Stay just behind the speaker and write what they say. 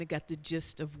got the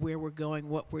gist of where we're going,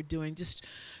 what we're doing, just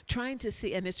trying to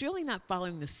see. And it's really not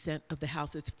following the scent of the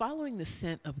house, it's following the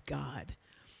scent of God.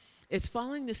 It's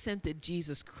following the scent that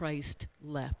Jesus Christ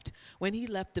left. When he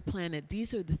left the planet,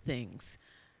 these are the things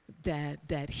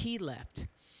that he left.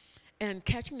 And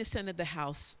catching the scent of the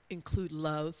house include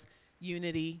love,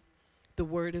 unity, the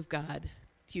Word of God,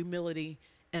 humility,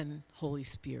 and Holy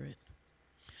Spirit.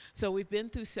 So we've been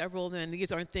through several, and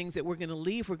these aren't things that we're going to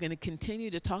leave. We're going to continue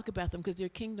to talk about them because they're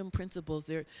kingdom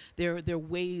principles. They're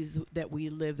ways that we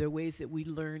live. They're ways that we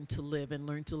learn to live and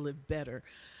learn to live better.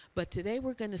 But today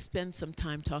we're going to spend some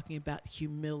time talking about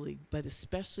humility, but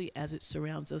especially as it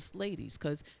surrounds us ladies,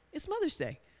 because it's Mother's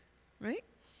Day, right?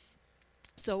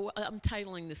 So I'm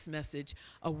titling this message,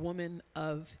 A Woman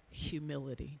of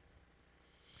Humility.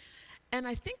 And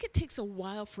I think it takes a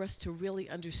while for us to really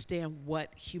understand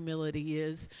what humility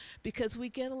is, because we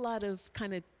get a lot of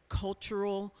kind of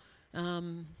cultural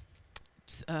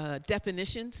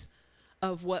definitions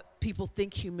of what people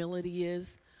think humility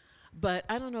is. But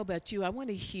I don't know about you. I want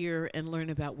to hear and learn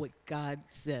about what God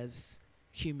says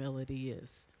humility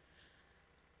is.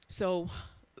 So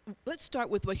let's start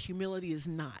with what humility is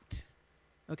not,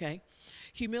 okay?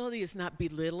 Humility is not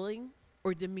belittling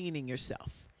or demeaning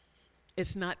yourself.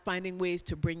 It's not finding ways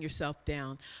to bring yourself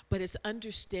down, but it's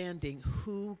understanding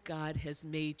who God has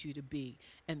made you to be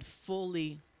and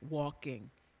fully walking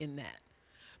in that.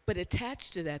 But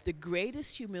attached to that, the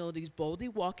greatest humility is boldly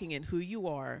walking in who you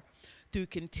are through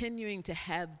continuing to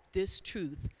have this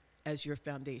truth as your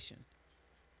foundation.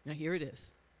 Now here it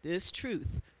is, this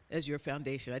truth as your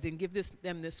foundation. I didn't give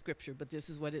them this scripture, but this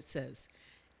is what it says.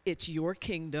 It's your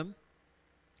kingdom,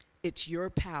 it's your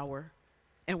power,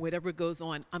 and whatever goes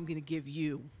on, I'm going to give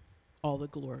you all the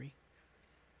glory.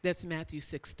 That's Matthew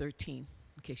 6:13, in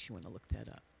case you want to look that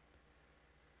up.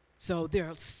 So there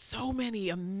are so many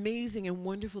amazing and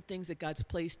wonderful things that God's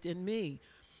placed in me,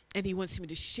 and he wants me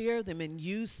to share them and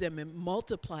use them and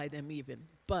multiply them even.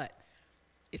 But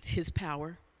it's his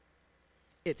power,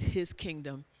 it's his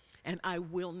kingdom, and I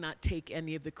will not take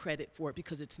any of the credit for it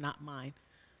because it's not mine.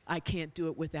 I can't do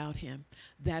it without him.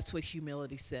 That's what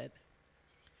humility said.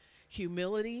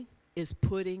 Humility is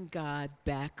putting God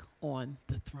back on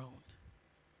the throne.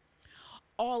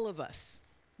 All of us,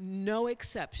 no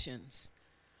exceptions,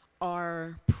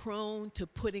 are prone to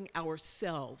putting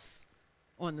ourselves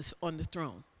on the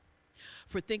throne.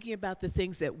 For thinking about the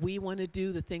things that we want to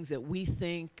do, the things that we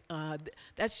think,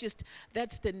 that's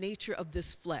the nature of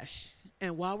this flesh.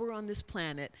 And while we're on this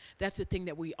planet, that's the thing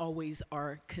that we always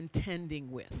are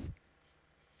contending with.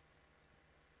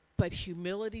 But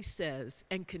humility says,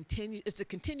 it's a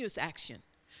continuous action.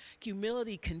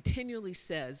 Humility continually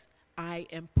says, I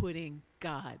am putting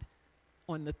God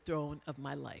on the throne of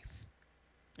my life.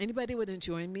 Anybody want to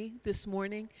join me this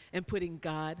morning in putting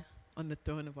God on the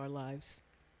throne of our lives?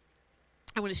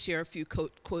 I want to share a few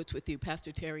quotes with you.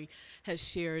 Pastor Terry has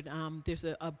shared, there's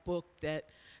a book that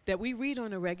we read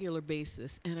on a regular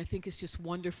basis, and I think it's just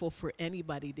wonderful for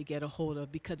anybody to get a hold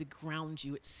of because it grounds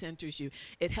you, it centers you.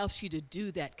 It helps you to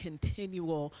do that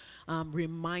continual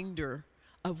reminder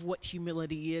of what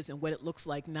humility is and what it looks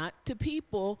like, not to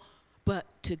people, but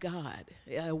to God.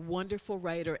 A wonderful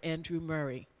writer, Andrew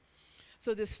Murray.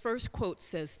 So this first quote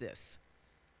says this: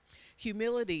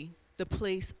 humility, the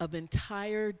place of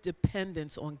entire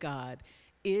dependence on God,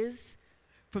 is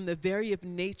from the very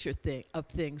nature of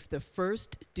things, the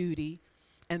first duty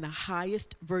and the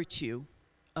highest virtue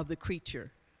of the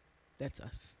creature, that's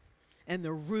us, and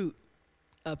the root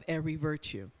of every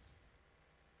virtue.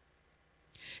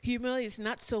 Humility is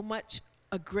not so much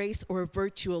a grace or a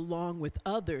virtue along with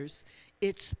others,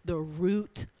 it's the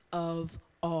root of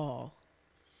all,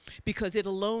 because it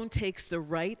alone takes the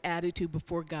right attitude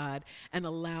before God and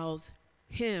allows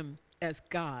him as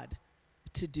God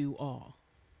to do all.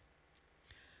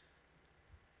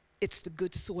 It's the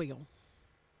good soil.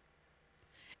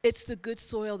 It's the good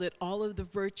soil that all of the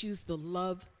virtues, the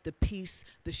love, the peace,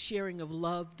 the sharing of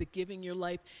love, the giving your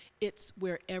life, it's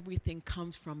where everything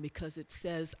comes from, because it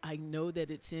says, I know that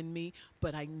it's in me,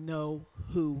 but I know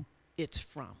who it's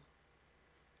from.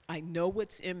 I know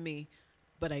what's in me,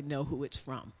 but I know who it's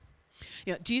from.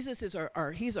 You know, Jesus is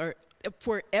he's our,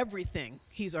 for everything,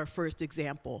 he's our first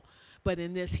example. But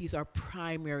in this, he's our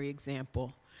primary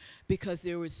example, because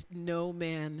there was no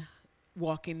man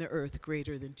walking the earth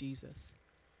greater than Jesus.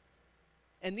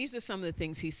 And these are some of the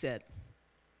things he said.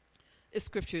 This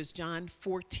scripture is John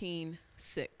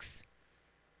 14:6.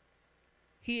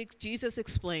 Jesus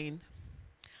explained,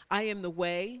 I am the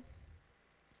way,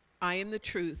 I am the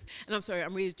truth. And I'm sorry,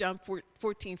 I'm reading John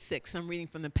 14:6. I'm reading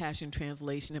from the Passion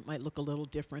Translation. It might look a little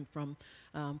different from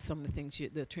some of the things,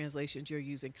 the translations you're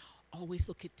using. always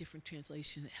look at different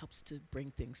translation. It helps to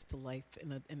bring things to life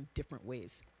in different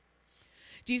ways.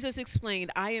 Jesus explained,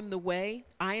 I am the way,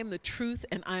 I am the truth,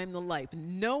 and I am the life.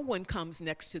 No one comes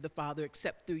next to the Father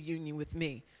except through union with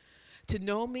me. To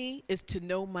know me is to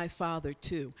know my Father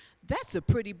too. That's a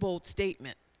pretty bold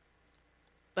statement.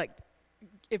 Like,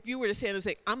 if you were to stand and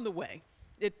say, I'm the way,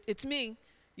 it's me.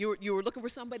 You were looking for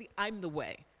somebody, I'm the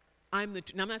way. I'm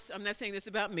not saying this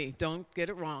about me. Don't get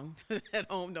it wrong. At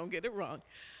home, don't get it wrong.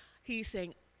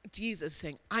 Jesus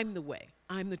saying, I'm the way,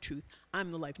 I'm the truth,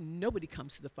 I'm the life. Nobody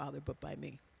comes to the Father but by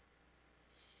me.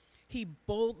 He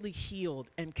boldly healed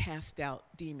and cast out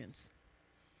demons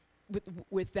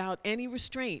without any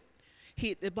restraint.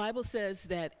 The Bible says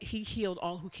that he healed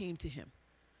all who came to him.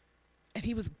 And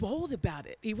he was bold about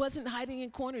it. He wasn't hiding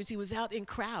in corners. He was out in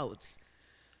crowds.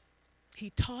 He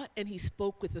taught and he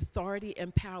spoke with authority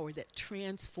and power that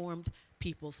transformed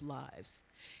people's lives.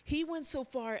 He went so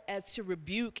far as to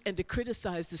rebuke and to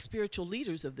criticize the spiritual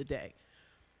leaders of the day.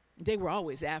 They were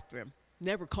always after him,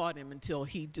 never caught him until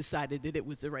he decided that it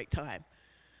was the right time.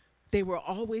 They were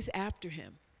always after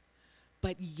him.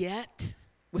 But yet,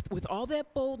 with all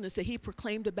that boldness that he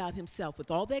proclaimed about himself,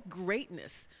 with all that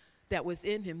greatness that was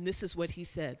in him, this is what he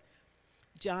said.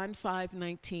 John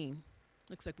 5:19.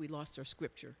 Looks like we lost our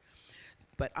scripture.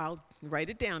 But I'll write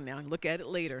it down now and look at it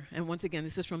later. And once again,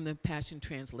 this is from the Passion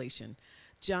Translation.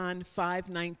 John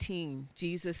 5:19,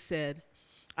 Jesus said,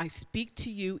 I speak to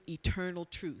you eternal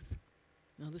truth.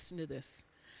 Now listen to this.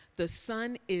 The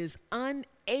Son is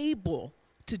unable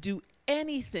to do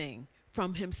anything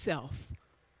from himself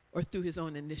or through his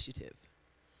own initiative.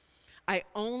 I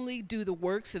only do the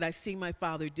works that I see my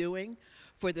Father doing,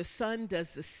 for the Son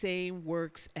does the same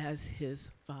works as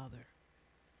his Father.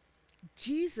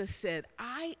 Jesus said,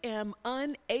 I am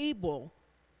unable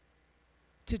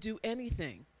to do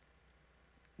anything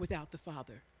without the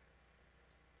Father.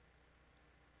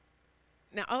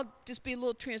 Now, I'll just be a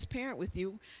little transparent with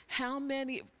you. How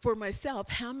many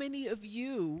of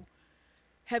you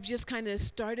have just kind of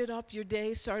started off your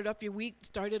day, started off your week,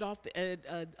 started off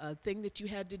a thing that you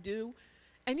had to do,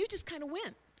 and you just kind of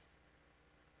went?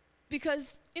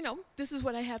 Because, this is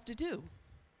what I have to do.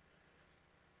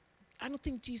 I don't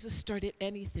think Jesus started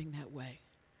anything that way.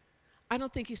 I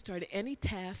don't think he started any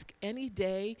task, any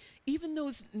day, even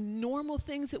those normal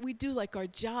things that we do, like our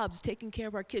jobs, taking care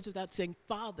of our kids, without saying,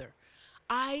 Father,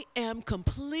 I am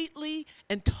completely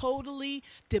and totally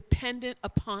dependent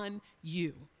upon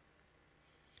you.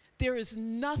 There is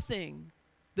nothing,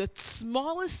 the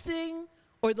smallest thing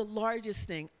or the largest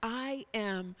thing, I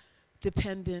am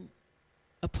dependent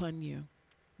upon you.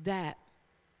 That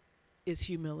is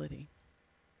humility.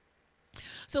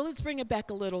 So let's bring it back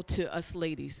a little to us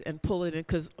ladies and pull it in,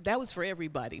 because that was for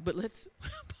everybody, but let's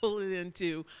pull it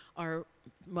into our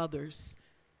mothers,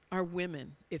 our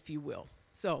women, if you will.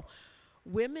 So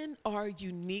women are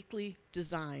uniquely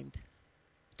designed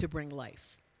to bring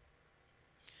life.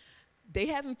 They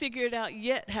haven't figured out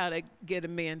yet how to get a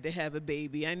man to have a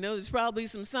baby. I know there's probably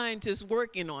some scientists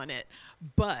working on it,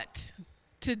 but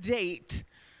to date,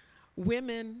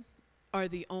 women are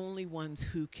the only ones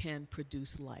who can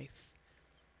produce life.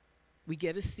 We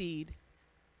get a seed,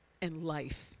 and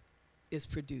life is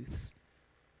produced.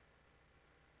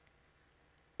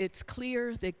 It's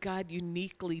clear that God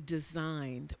uniquely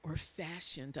designed or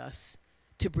fashioned us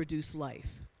to produce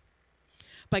life.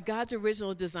 By God's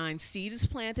original design, seed is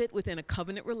planted within a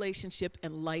covenant relationship,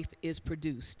 and life is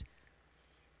produced.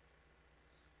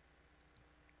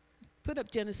 Put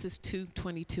up Genesis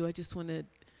 2:22. I just want to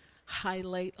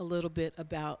highlight a little bit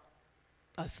about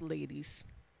us ladies.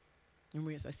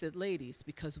 Remember, as I said ladies,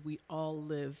 because we all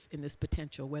live in this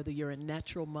potential, whether you're a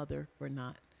natural mother or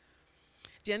not.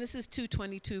 Genesis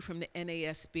 2:22 from the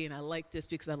NASB, and I like this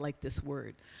because I like this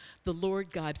word. The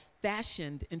Lord God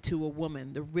fashioned into a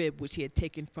woman the rib which he had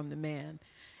taken from the man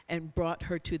and brought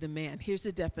her to the man. Here's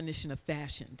the definition of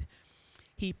fashioned.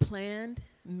 He planned,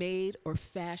 made, or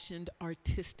fashioned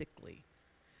artistically,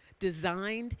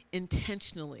 designed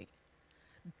intentionally,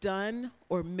 done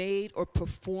or made or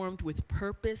performed with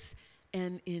purpose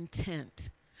and intent.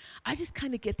 I just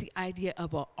kind of get the idea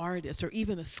of an artist or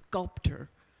even a sculptor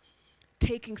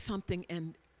taking something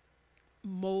and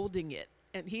molding it.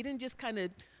 And he didn't just kind of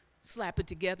slap it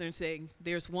together and say,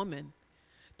 there's woman.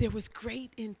 There was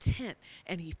great intent,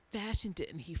 and he fashioned it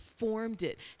and he formed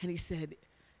it, and he said,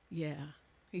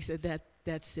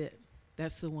 that's it.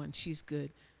 That's the one. She's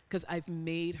good, because I've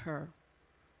made her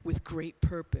with great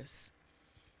purpose.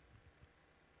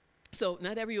 So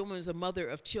not every woman is a mother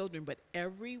of children, but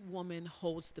every woman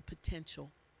holds the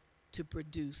potential to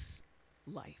produce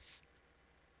life.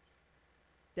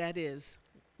 That is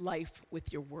life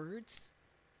with your words,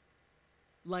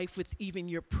 life with even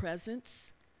your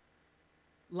presence,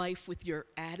 life with your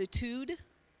attitude,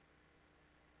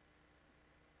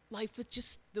 life with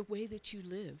just the way that you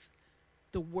live,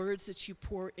 the words that you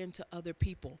pour into other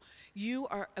people. You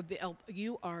are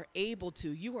able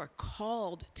to, you are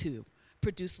called to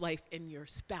produce life in your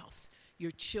spouse,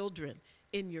 your children,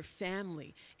 in your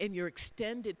family, in your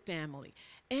extended family.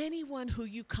 Anyone who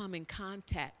you come in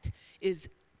contact is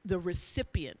the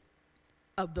recipient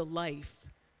of the life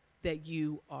that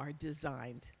you are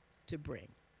designed to bring.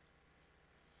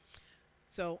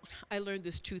 So I learned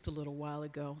this truth a little while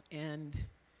ago, and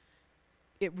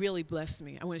it really blessed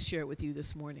me. I want to share it with you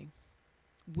this morning.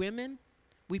 Women,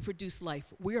 we produce life.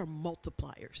 We are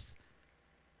multipliers.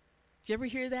 Did you ever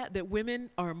hear that? That women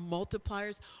are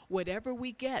multipliers? Whatever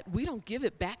we get, we don't give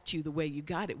it back to you the way you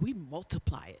got it. We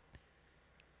multiply it,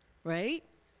 right?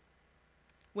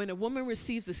 When a woman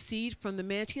receives a seed from the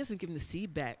man, she doesn't give him the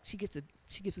seed back. She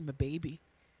gives him a baby.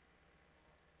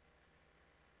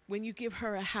 When you give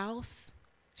her a house,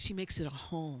 she makes it a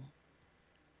home.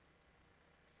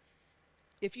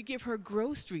 If you give her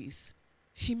groceries,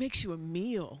 she makes you a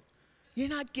meal. You're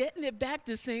not getting it back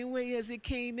the same way as it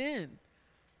came in.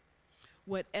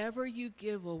 Whatever you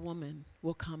give a woman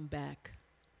will come back.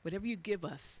 Whatever you give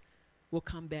us will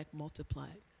come back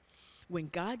multiplied. When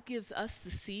God gives us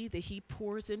the seed that he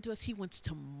pours into us, he wants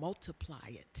to multiply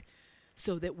it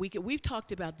so that we've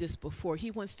talked about this before.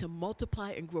 He wants to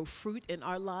multiply and grow fruit in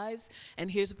our lives. And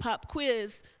here's a pop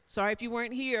quiz. Sorry if you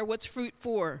weren't here. What's fruit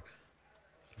for?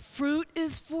 Fruit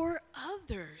is for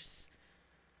others.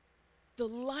 The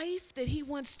life that he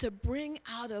wants to bring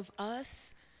out of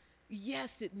us,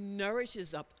 yes, it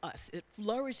nourishes up us. It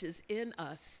flourishes in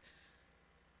us,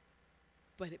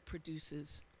 but it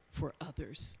produces for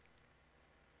others.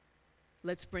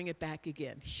 Let's bring it back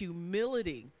again.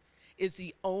 Humility is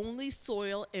the only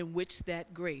soil in which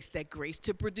that grace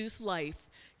to produce life,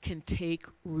 can take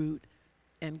root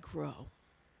and grow.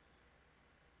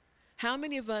 How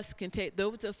many of us can take,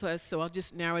 those of us, so I'll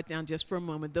just narrow it down just for a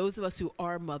moment, those of us who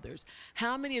are mothers,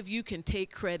 how many of you can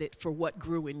take credit for what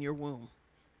grew in your womb?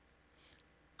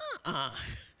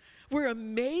 We're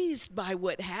amazed by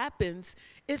what happens.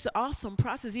 It's an awesome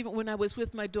process. Even when I was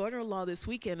with my daughter-in-law this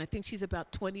weekend, I think she's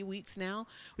about 20 weeks now,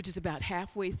 which is about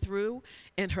halfway through,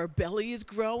 and her belly is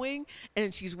growing,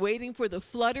 and she's waiting for the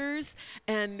flutters,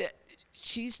 and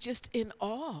she's just in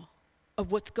awe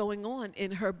of what's going on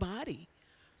in her body.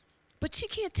 But she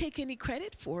can't take any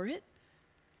credit for it.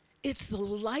 It's the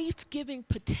life-giving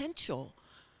potential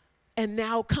and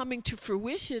now coming to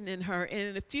fruition in her. And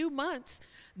in a few months,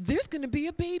 there's going to be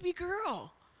a baby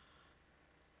girl.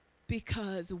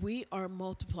 Because we are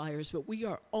multipliers, but we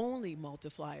are only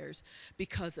multipliers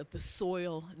because of the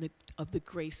soil and of the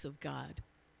grace of God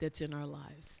that's in our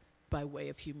lives by way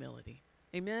of humility.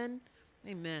 Amen?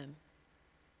 Amen.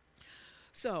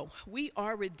 So, we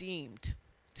are redeemed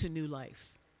to new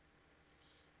life.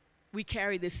 We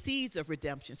carry the seeds of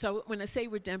redemption. So when I say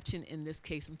redemption in this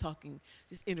case, I'm talking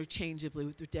just interchangeably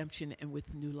with redemption and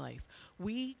with new life.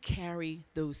 We carry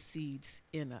those seeds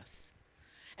in us.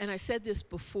 And I said this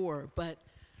before, but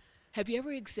have you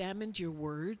ever examined your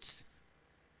words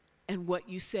and what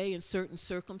you say in certain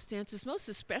circumstances, most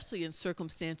especially in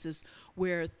circumstances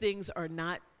where things are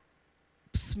not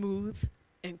smooth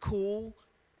and cool,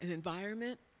 an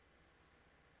environment?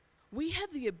 We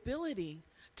have the ability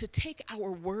to take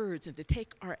our words and to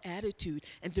take our attitude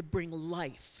and to bring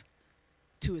life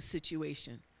to a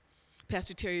situation.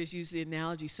 Pastor Terry has used the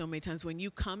analogy so many times. When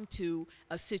you come to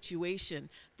a situation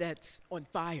that's on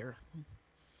fire,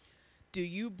 do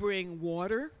you bring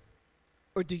water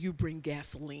or do you bring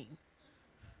gasoline?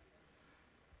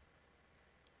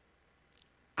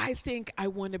 I think I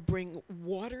want to bring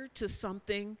water to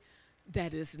something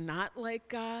that is not like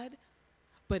God.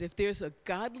 But if there's a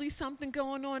godly something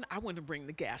going on, I want to bring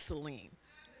the gasoline.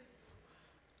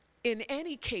 In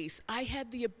any case, I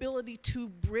have the ability to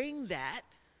bring that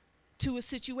to a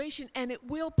situation, and it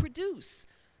will produce.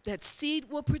 That seed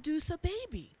will produce a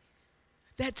baby.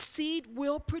 That seed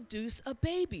will produce a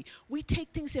baby. We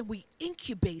take things and we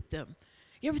incubate them.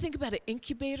 You ever think about an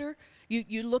incubator?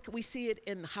 You look, we see it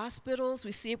in hospitals,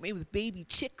 we see it maybe with baby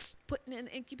chicks put in an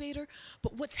incubator,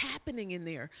 but what's happening in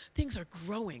there? Things are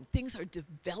growing, things are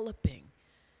developing,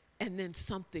 and then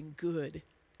something good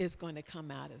is going to come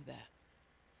out of that.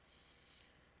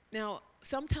 Now,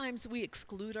 sometimes we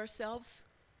exclude ourselves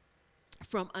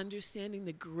from understanding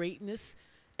the greatness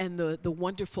and the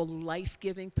wonderful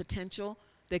life-giving potential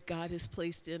that God has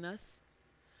placed in us.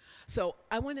 So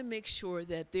I want to make sure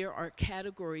that there are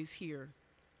categories here,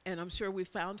 and I'm sure we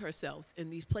found ourselves in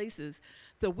these places,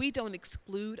 that we don't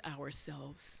exclude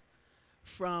ourselves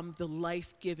from the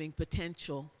life-giving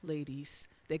potential, ladies,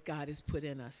 that God has put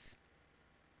in us.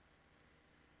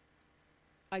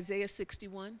 Isaiah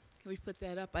 61, can we put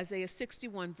that up? Isaiah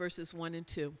 61, verses 1 and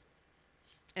 2.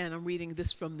 And I'm reading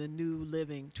this from the New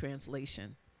Living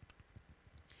Translation.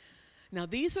 Now,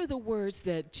 these are the words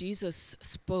that Jesus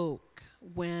spoke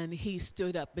when he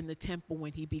stood up in the temple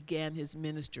when he began his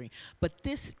ministry. But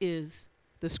this is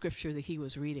the scripture that he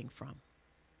was reading from.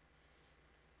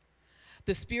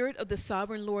 The Spirit of the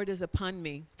Sovereign Lord is upon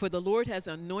me, for the Lord has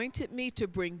anointed me to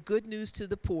bring good news to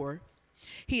the poor.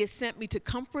 He has sent me to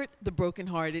comfort the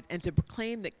brokenhearted and to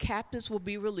proclaim that captives will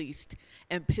be released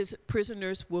and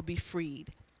prisoners will be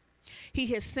freed. He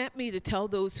has sent me to tell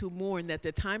those who mourn that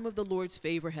the time of the Lord's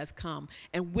favor has come,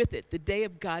 and with it, the day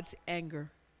of God's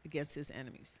anger against his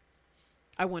enemies.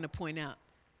 I want to point out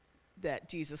that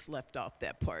Jesus left off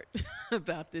that part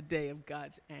about the day of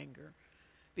God's anger,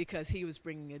 because he was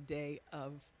bringing a day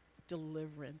of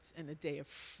deliverance and a day of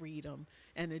freedom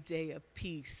and a day of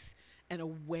peace and a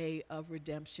way of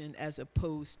redemption as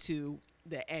opposed to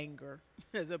the anger,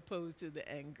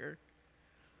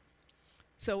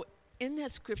 So in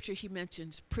that scripture, he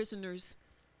mentions prisoners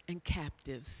and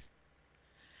captives.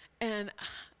 And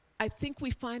I think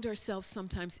we find ourselves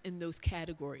sometimes in those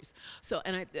categories. So,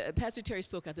 and Pastor Terry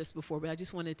spoke on this before, but I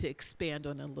just wanted to expand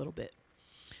on it a little bit.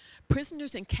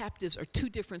 Prisoners and captives are two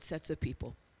different sets of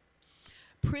people.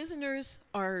 Prisoners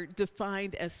are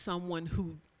defined as someone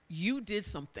who you did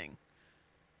something.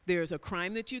 There's a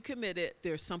crime that you committed,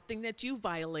 there's something that you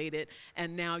violated,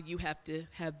 and now you have to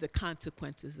have the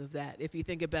consequences of that. If you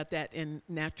think about that in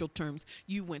natural terms,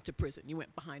 you went to prison, you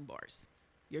went behind bars.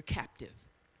 You're captive.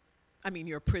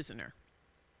 You're a prisoner.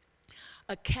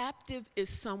 A captive is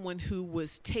someone who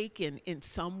was taken in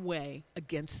some way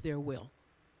against their will.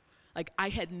 Like, I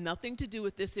had nothing to do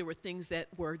with this. There were things that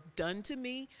were done to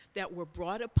me, that were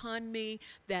brought upon me,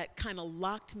 that kind of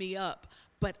locked me up,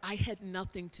 but I had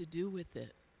nothing to do with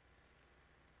it.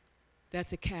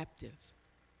 That's a captive.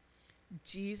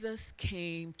 Jesus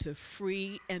came to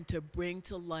free and to bring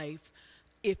to life.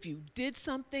 If you did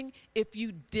something, if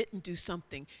you didn't do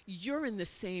something, you're in the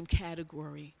same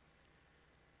category.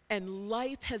 And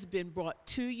life has been brought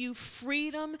to you.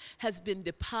 Freedom has been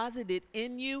deposited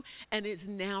in you and is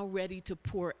now ready to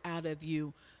pour out of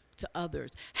you to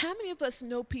others. How many of us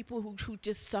know people who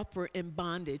just suffer in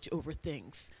bondage over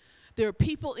things? There are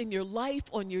people in your life,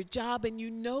 on your job, and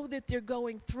you know that they're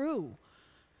going through.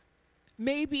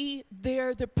 Maybe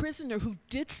they're the prisoner who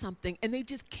did something and they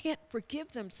just can't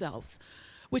forgive themselves,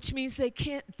 which means they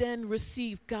can't then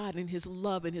receive God and his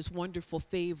love and his wonderful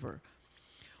favor.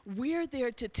 We're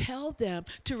there to tell them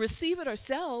to receive it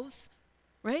ourselves,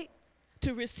 right?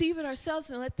 To receive it ourselves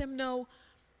and let them know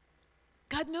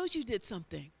God knows you did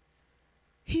something.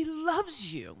 He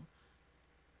loves you.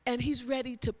 And he's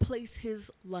ready to place his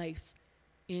life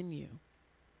in you.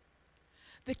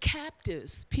 The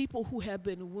captives, people who have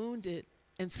been wounded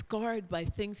and scarred by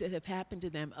things that have happened to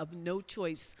them of no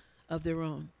choice of their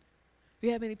own. Do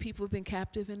you have any people who've been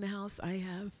captive in the house? I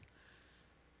have.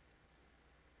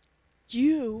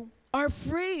 You are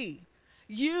free.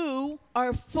 You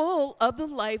are full of the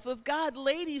life of God.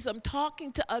 Ladies, I'm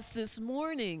talking to us this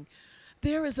morning.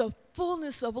 There is a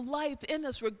fullness of life in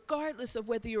us, regardless of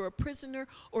whether you're a prisoner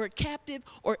or a captive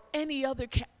or any other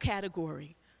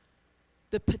category.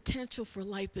 The potential for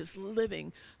life is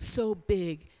living so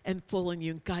big and full in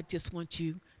you, and God just wants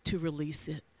you to release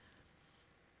it.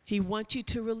 He wants you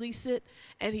to release it,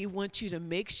 and he wants you to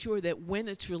make sure that when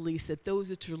it's released, that those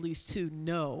it's released to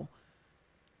know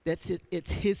that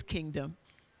it's his kingdom,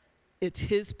 it's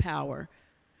his power,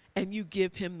 and you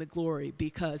give him the glory,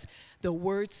 because the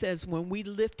word says when we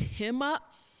lift him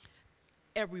up,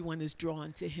 everyone is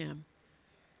drawn to him.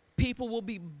 People will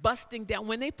be busting down.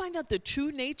 When they find out the true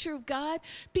nature of God,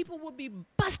 people will be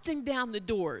busting down the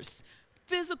doors,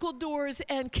 physical doors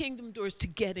and kingdom doors, to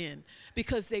get in,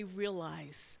 because they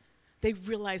realize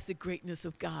the greatness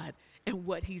of God and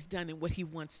what he's done and what he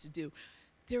wants to do.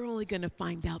 They're only going to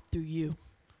find out through you.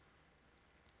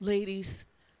 Ladies,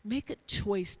 make a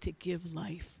choice to give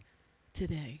life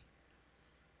today.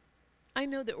 I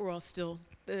know that we're all still,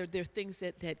 there are things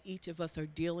that each of us are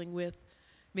dealing with,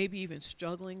 maybe even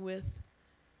struggling with,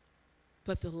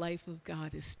 but the life of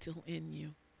God is still in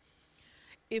you.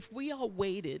 If we all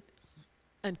waited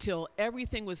until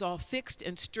everything was all fixed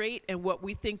and straight and what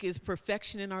we think is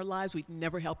perfection in our lives, we'd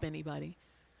never help anybody.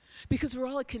 Because we're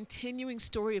all a continuing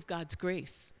story of God's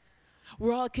grace.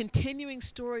 We're all a continuing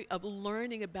story of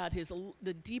learning about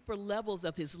the deeper levels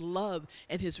of his love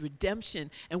and his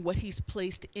redemption and what he's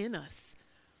placed in us.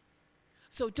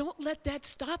 So don't let that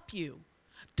stop you.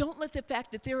 Don't let the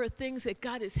fact that there are things that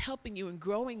God is helping you and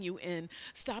growing you in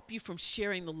stop you from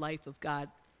sharing the life of God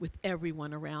with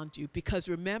everyone around you. Because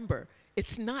remember,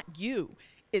 it's not you,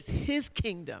 it's his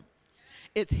kingdom.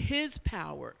 It's his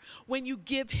power. When you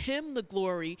give him the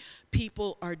glory,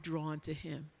 people are drawn to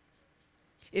him.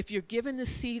 If you're given the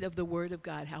seed of the word of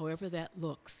God, however that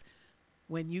looks,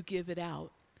 when you give it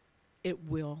out, it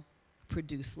will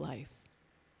produce life.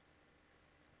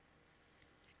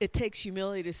 It takes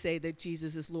humility to say that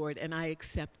Jesus is Lord, and I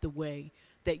accept the way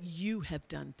that you have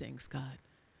done things, God.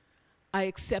 I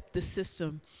accept the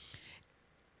system.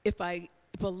 If I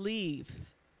believe,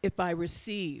 if I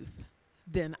receive,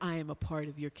 then I am a part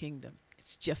of your kingdom.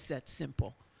 It's just that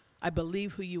simple. I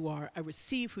believe who you are. I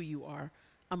receive who you are.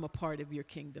 I'm a part of your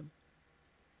kingdom.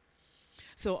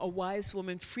 So a wise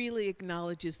woman freely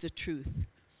acknowledges the truth.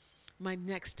 My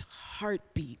next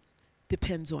heartbeat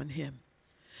depends on him.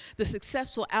 The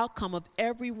successful outcome of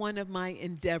every one of my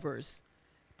endeavors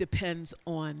depends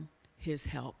on his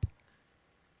help.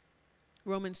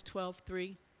 Romans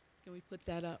 12:3. Can we put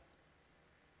that up?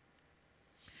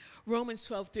 Romans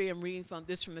 12:3, I'm reading from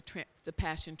the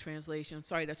Passion Translation. I'm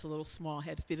sorry, that's a little small. I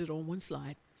had to fit it on one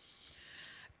slide.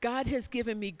 God has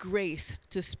given me grace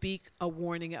to speak a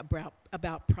warning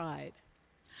about pride.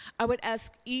 I would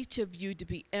ask each of you to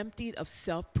be emptied of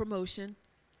self-promotion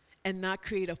and not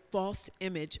create a false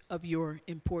image of your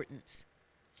importance.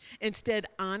 Instead,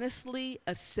 honestly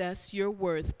assess your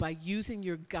worth by using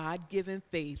your God-given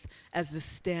faith as the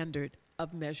standard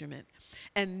of measurement.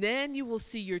 And then you will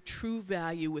see your true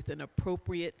value with an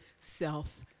appropriate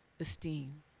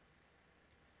self-esteem.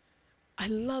 I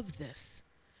love this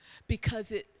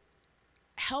because it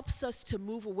helps us to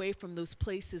move away from those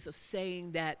places of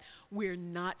saying that we're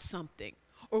not something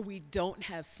or we don't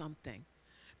have something.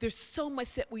 There's so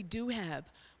much that we do have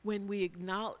when we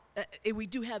acknowledge, we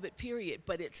do have it, period,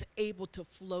 but it's able to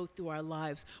flow through our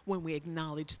lives when we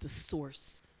acknowledge the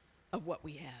source of what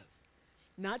we have.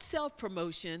 Not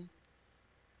self-promotion,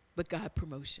 but God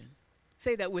promotion.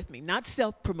 Say that with me. Not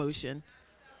self-promotion,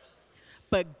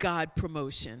 but God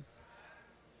promotion.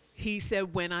 He said,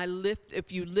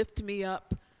 if you lift me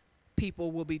up,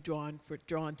 people will be drawn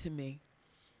to me.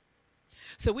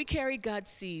 So we carry God's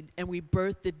seed and we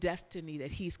birth the destiny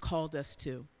that he's called us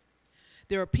to.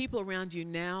 There are people around you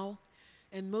now,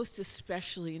 and most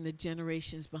especially in the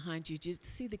generations behind you. Just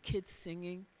see the kids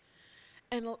singing.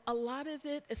 And a lot of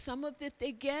it, some of it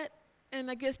they get,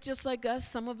 and I guess just like us,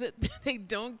 some of it they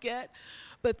don't get.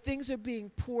 But things are being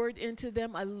poured into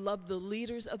them. I love the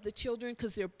leaders of the children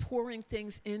because they're pouring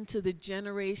things into the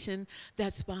generation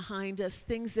that's behind us,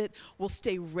 things that will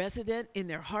stay resident in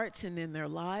their hearts and in their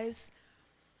lives.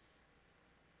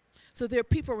 So there are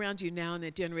people around you now and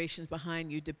the generations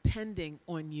behind you depending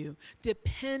on you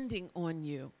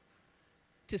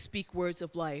to speak words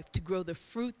of life, to grow the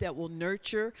fruit that will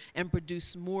nurture and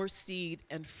produce more seed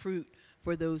and fruit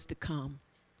for those to come.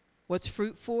 What's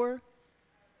fruit for?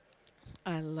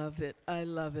 I love it. I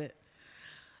love it.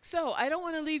 So I don't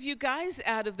want to leave you guys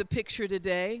out of the picture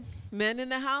today. Men in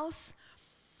the house,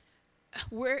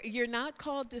 you're not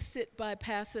called to sit by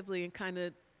passively and kind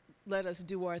of let us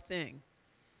do our thing.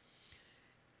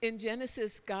 In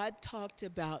Genesis, God talked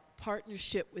about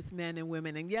partnership with men and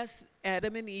women. And yes,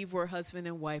 Adam and Eve were husband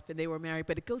and wife, and they were married,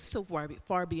 but it goes so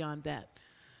far beyond that.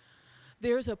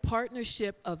 There's a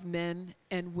partnership of men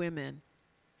and women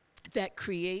that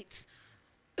creates,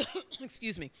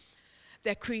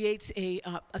 that creates a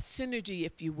synergy,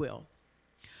 if you will.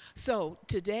 So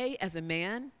today, as a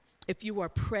man, if you are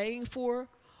praying for,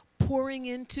 pouring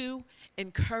into,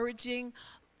 encouraging,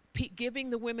 giving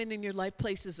the women in your life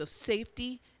places of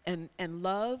safety and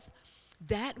love,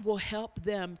 that will help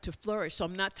them to flourish. So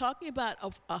I'm not talking about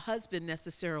a husband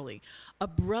necessarily, a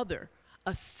brother,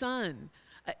 a son,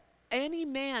 any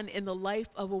man in the life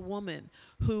of a woman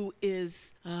who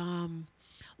is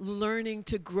learning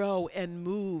to grow and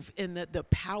move in the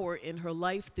power in her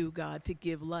life through God to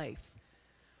give life.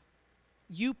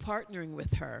 You partnering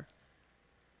with her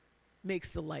makes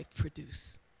the life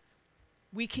produce.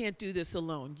 We can't do this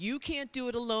alone. You can't do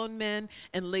it alone, men,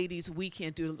 and ladies, we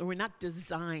can't do it. We're not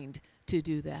designed to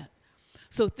do that.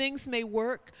 So things may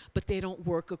work, but they don't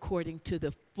work according to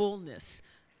the fullness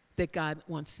that God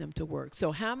wants them to work.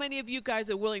 So how many of you guys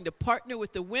are willing to partner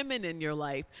with the women in your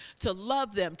life, to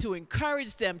love them, to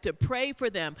encourage them, to pray for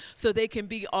them so they can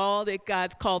be all that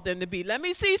God's called them to be? Let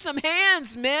me see some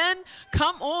hands, men.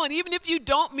 Come on. Even if you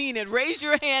don't mean it, raise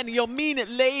your hand and you'll mean it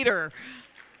later.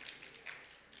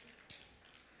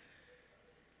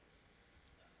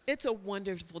 It's a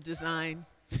wonderful design.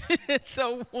 It's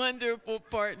a wonderful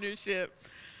partnership.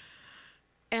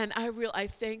 And I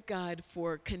thank God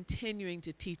for continuing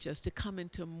to teach us to come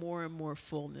into more and more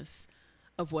fullness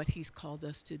of what he's called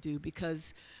us to do,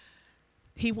 because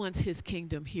he wants his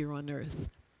kingdom here on earth.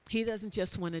 He doesn't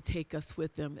just want to take us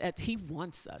with him. He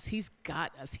wants us. He's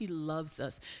got us. He loves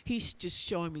us. He's just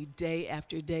showing me day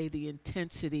after day the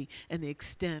intensity and the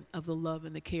extent of the love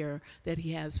and the care that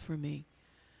he has for me.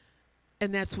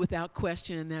 And that's without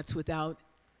question, and that's without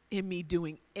me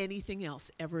doing anything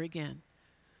else ever again.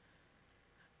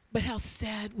 But how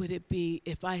sad would it be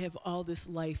if I have all this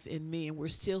life in me and we're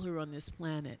still here on this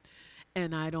planet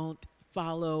and I don't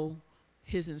follow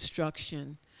his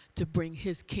instruction to bring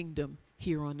his kingdom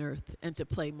here on earth and to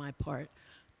play my part.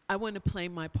 I want to play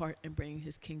my part in bringing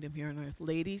his kingdom here on earth.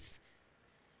 Ladies,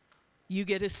 you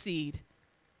get a seed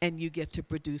and you get to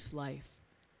produce life.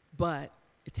 But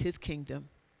it's his kingdom.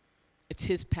 It's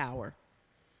his power.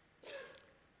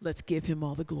 Let's give him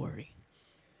all the glory.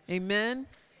 Amen.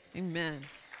 Amen.